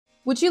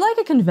Would you like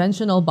a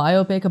conventional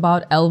biopic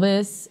about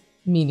Elvis?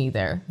 Me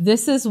neither.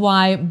 This is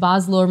why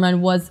Baz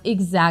Luhrmann was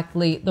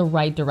exactly the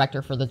right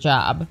director for the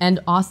job. And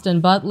Austin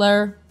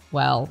Butler,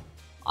 well,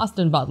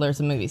 Austin Butler's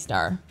a movie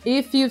star.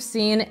 If you've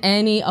seen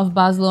any of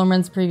Baz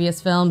Luhrmann's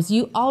previous films,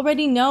 you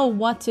already know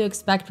what to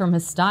expect from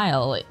his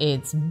style.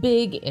 It's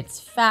big, it's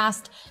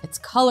fast, it's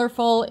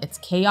colorful, it's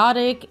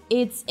chaotic,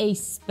 it's a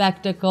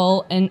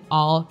spectacle in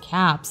all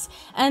caps.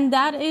 And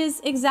that is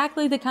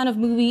exactly the kind of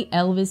movie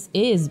Elvis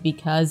is,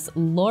 because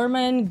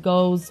Luhrmann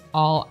goes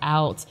all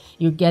out.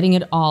 You're getting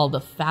it all: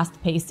 the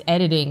fast-paced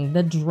editing,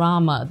 the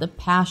drama, the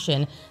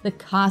passion, the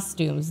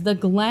costumes, the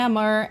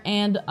glamour,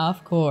 and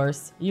of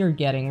course, you're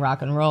getting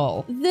rock and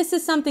roll. This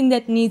is something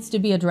that needs to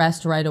be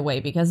addressed right away,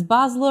 because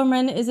Baz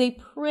Luhrmann is a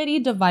pretty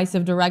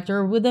divisive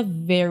director with a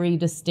very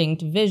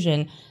distinct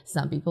vision.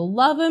 Some people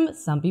love him,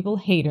 some people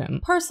hate him.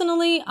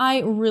 Personally,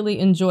 I really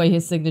enjoy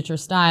his signature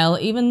style,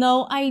 even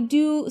though I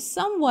do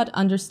somewhat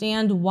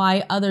understand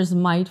why others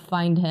might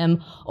find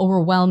him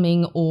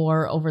overwhelming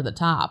or over the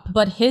top.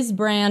 But his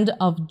brand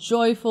of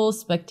joyful,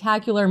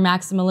 spectacular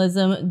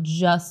maximalism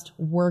just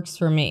works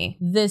for me.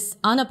 This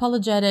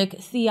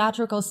unapologetic,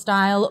 theatrical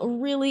style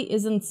really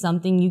isn't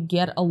something you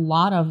get a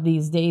lot of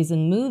these days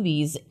in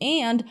movies,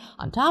 and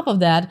on top of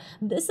that,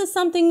 this is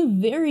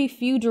something very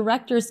few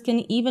directors can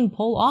even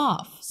pull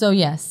off. So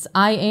yes,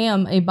 I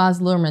am a Baz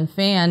Luhrmann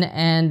fan,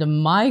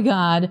 and my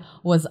god,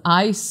 was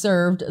I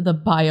served the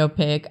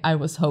biopic I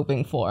was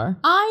hoping for.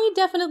 I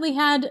definitely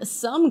had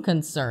some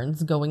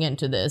concerns going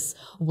into this.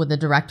 Would the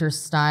director's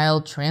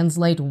style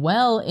translate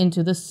well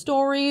into the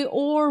story,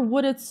 or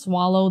would it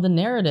swallow the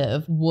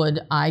narrative?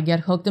 Would I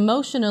get hooked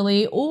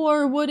emotionally,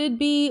 or would it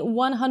be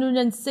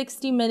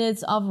 160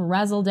 minutes of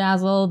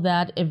razzle-dazzle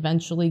that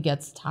eventually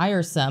gets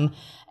tiresome?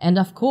 And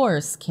of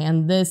course,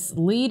 can this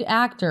lead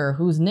actor,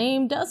 whose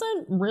name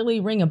doesn't really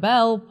ring a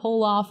bell,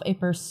 pull off a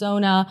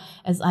persona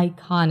as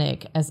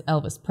iconic as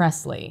Elvis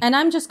Presley? And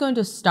I'm just going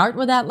to start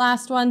with that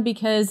last one,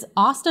 because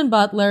Austin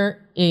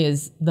Butler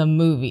is the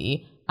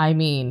movie. I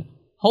mean,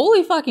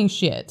 holy fucking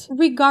shit.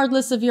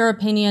 Regardless of your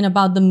opinion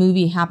about the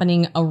movie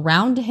happening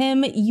around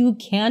him, you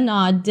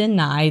cannot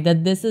deny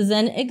that this is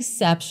an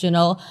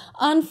exceptional,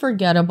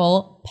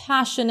 unforgettable,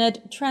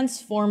 passionate,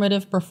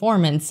 transformative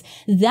performance.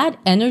 That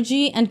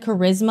energy and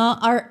charisma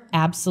are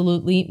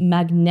absolutely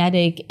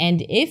magnetic,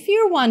 and if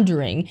you're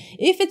wondering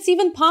if it's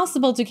even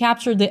possible to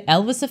capture the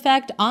Elvis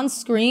effect on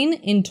screen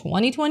in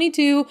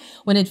 2022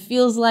 when it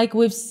feels like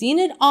we've seen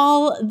it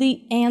all,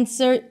 the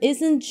answer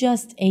isn't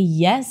just a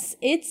yes,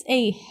 it's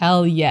a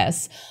hell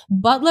yes.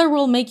 Butler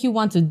will make you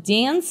want to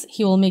dance,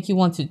 he will make you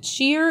want to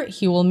cheer,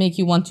 he will make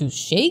you want to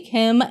shake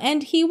him,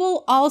 and he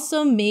will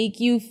also make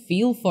you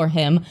feel for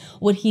him.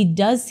 What he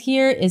does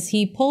here is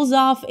he pulls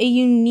off a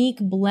unique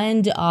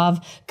blend of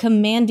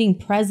commanding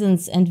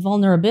presence and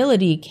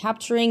vulnerability,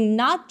 capturing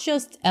not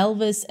just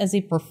Elvis as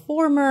a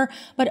performer,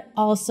 but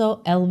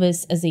also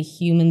Elvis as a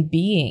human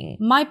being.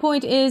 My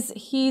point is,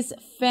 he's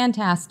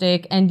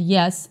fantastic, and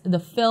yes, the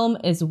film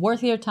is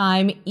worth your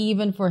time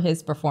even for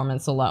his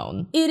performance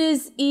alone. It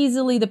is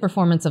easily the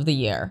performance of the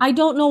year. I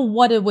don't know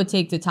what it would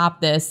take to top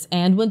this,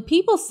 and when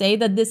people say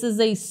that this is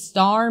a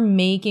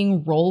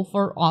star-making role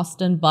for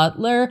Austin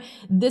Butler,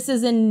 this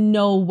is in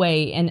no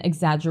way an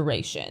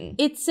exaggeration.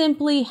 It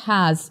simply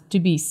has to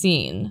be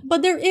seen.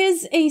 But there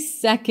is a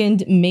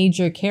second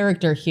major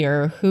character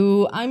here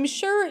who I'm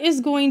sure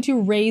is going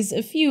to raise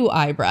a few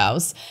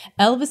eyebrows.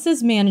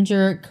 Elvis's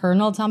manager,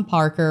 Colonel Tom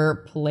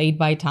Parker, played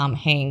by Tom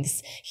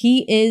Hanks.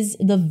 He is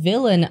the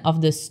villain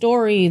of the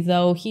story,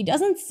 though he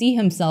doesn't see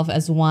himself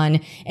as one,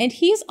 and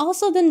he's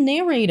also the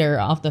narrator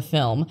of the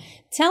film.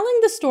 Telling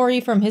the story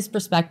from his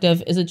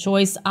perspective is a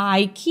choice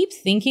I keep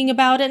thinking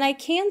about, and I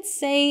can't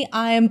say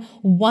I'm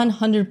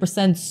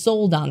 100%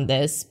 sold on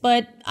this,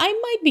 but I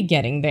might be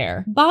getting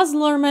there. Baz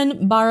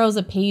Luhrmann borrows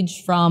a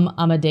page from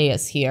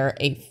Amadeus here,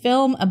 a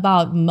film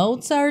about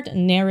Mozart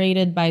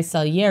narrated by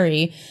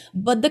Salieri,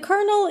 but the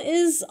Colonel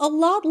is a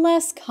lot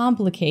less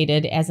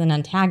complicated as an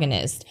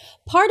antagonist.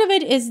 Part of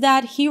it is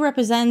that he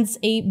represents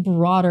a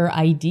broader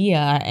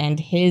idea,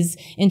 and his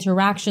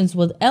interactions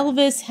with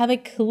Elvis have a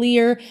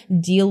clear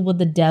deal with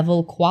the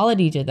devil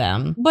quality to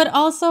them. But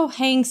also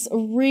Hanks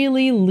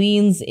really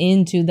leans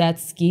into that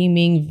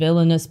scheming,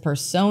 villainous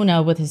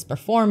persona with his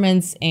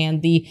performance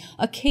and the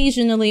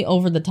occasionally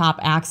over-the-top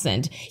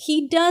accent.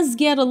 He does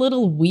get a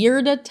little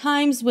weird at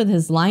times with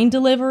his line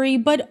delivery,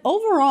 but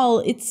overall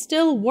it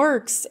still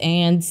works,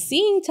 and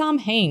seeing Tom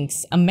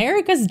Hanks,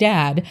 America's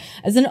dad,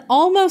 as an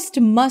almost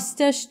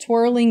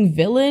mustache-twirling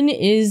villain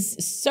is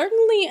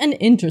certainly an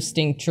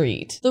interesting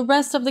treat. The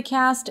rest of the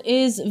cast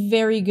is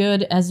very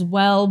good as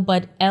well,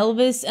 but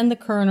Elvis and the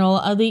Colonel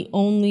are the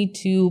only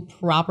two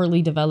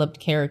properly developed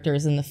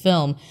characters in the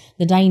film.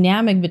 The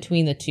dynamic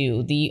between the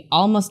two, the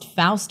almost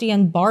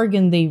Faustian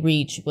bargain they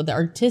reach with the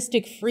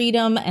artistic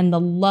freedom and the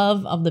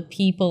love of the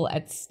people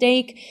at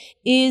stake,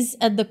 is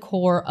at the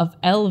core of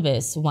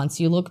Elvis once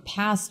you look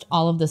past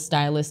all of the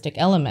stylistic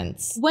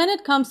elements. When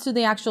it comes to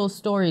the actual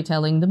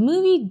storytelling, the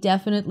movie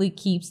definitely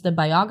keeps the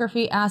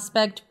biography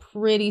aspect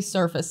pretty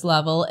surface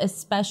level,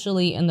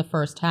 especially in the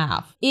first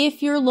half.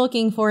 If you're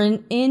looking for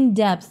an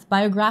in-depth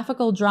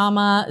biographical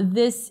drama,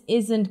 this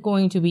isn't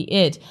going to be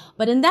it.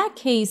 But in that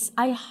case,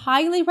 I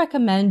highly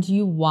recommend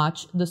you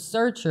watch The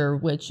Searcher,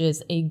 which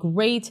is a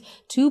great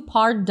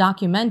two-part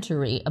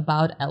documentary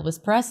about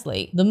Elvis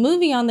Presley. The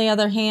movie, on the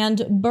other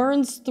hand,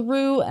 burns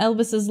through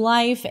Elvis's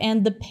life,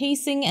 and the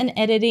pacing and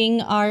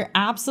editing are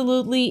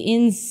absolutely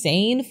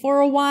insane for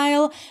a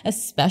while,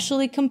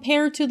 especially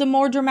compared to the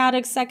more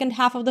dramatic second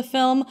half of the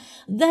film.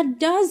 That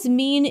does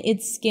mean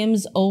it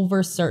skims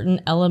over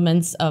certain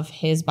elements of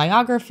his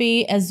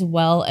biography as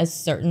well as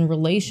certain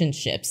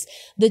relationships.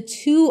 The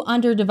two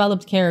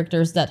underdeveloped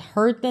characters that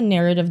hurt the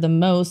narrative the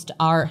most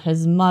are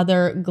his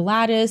mother,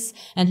 Gladys,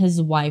 and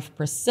his wife,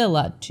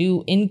 Priscilla,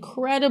 two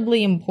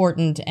incredibly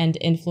important and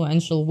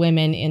influential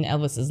women in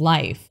Elvis's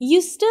life.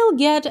 You still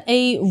get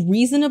a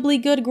reasonably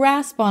good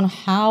grasp on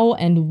how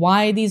and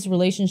why these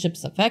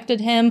relationships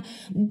affected him,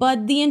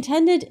 but the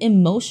intended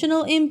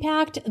emotional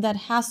impact that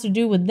has to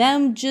do with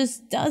them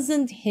just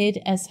doesn't hit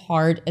as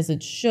hard as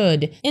it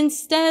should.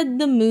 Instead,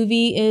 the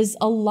movie is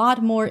a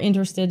lot more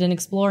interested in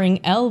exploring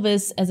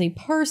Elvis as a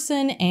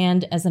person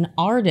and as an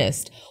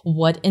artist,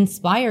 what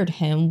inspired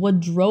him, what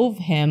drove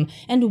him,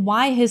 and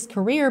why his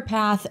career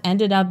path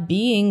ended up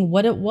being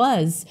what it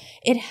was.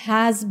 It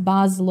has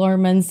Baz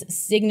Luhrmann's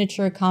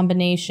signature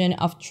combination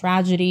of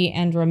tragedy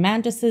and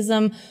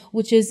romanticism,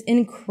 which is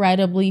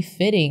incredibly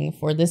fitting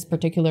for this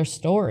particular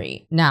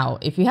story. Now,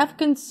 if you have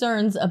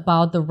concerns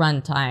about the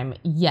runtime,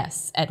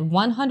 yes, at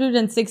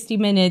 160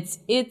 minutes,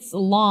 it's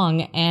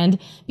long, and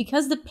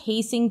because the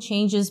pacing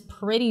changes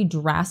pretty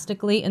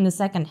drastically in the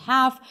second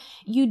half,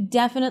 you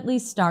definitely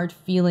start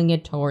feeling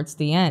it towards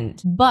the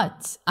end.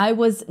 But I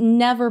was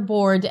never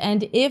bored,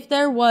 and if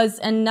there was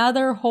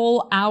another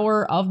whole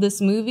hour of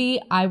this movie,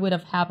 I would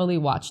have happily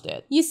watched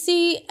it. You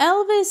see,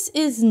 Elvis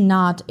is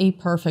not a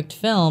perfect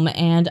film,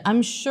 and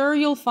I'm sure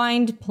you'll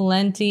find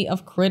plenty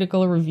of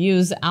critical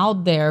reviews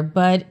out there,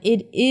 but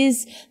it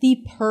is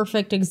the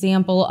perfect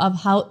example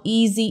of how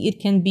easy it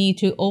can be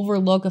to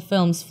overlook a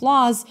film's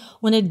flaws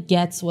when it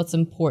gets what's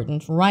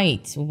important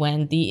right,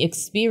 when the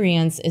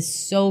experience is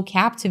so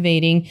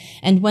captivating,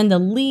 and when the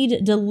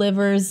lead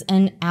delivers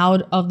an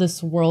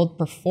out-of-this-world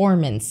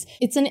performance.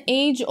 It's an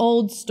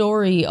age-old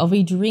story of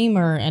a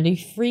dreamer and a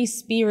free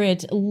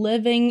spirit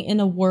living in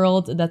a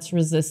world that's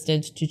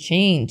resisted to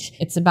change.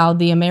 It's about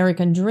the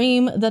American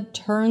dream that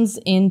turns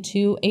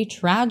into a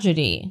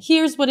tragedy.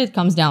 Here's what it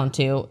comes down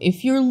to.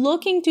 If you're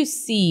looking to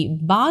see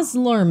Baz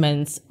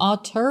Luhrmann's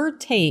auteur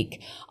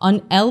take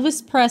on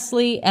Elvis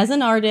Presley as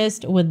an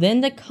artist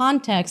within the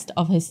context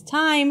of his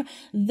time,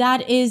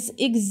 that is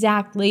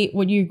exactly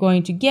what you're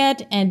going to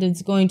get, and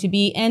it's going to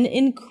be an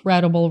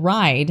incredible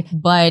ride.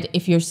 But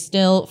if you're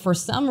still, for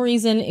some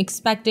reason,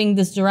 expecting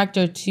this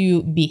director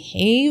to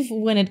behave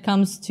when it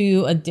comes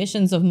to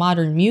additions of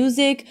modern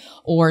music,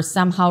 or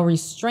somehow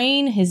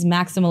restrain his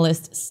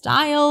maximalist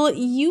style,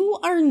 you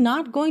are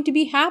not going to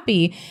be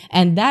happy,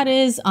 and that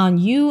is on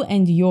you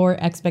and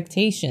your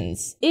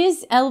expectations.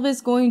 Is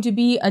Elvis going to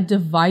be a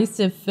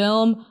divisive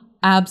film?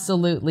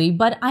 Absolutely,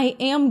 but I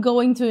am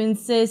going to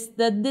insist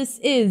that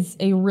this is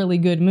a really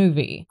good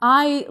movie.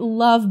 I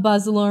love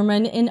Baz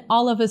Luhrmann in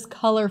all of his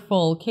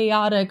colorful,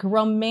 chaotic,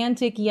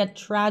 romantic yet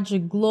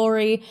tragic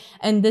glory,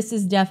 and this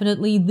is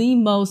definitely the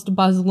most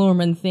Baz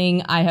Luhrmann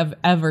thing I have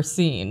ever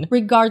seen.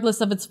 Regardless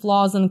of its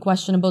flaws and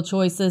questionable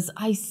choices,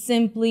 I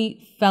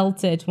simply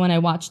felt it when I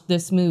watched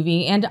this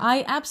movie, and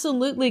I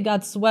absolutely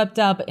got swept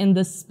up in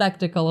the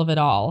spectacle of it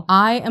all.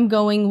 I am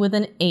going with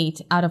an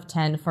 8 out of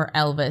 10 for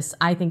Elvis.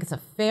 I think it's a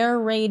fair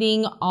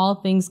rating, all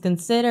things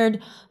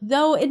considered,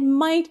 though it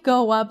might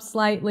go up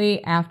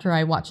slightly after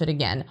I watch it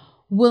again.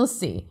 We'll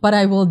see, but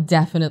I will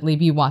definitely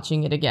be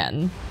watching it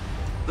again.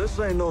 This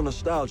ain't no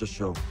nostalgia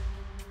show.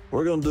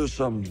 We're gonna do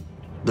something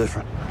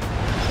different.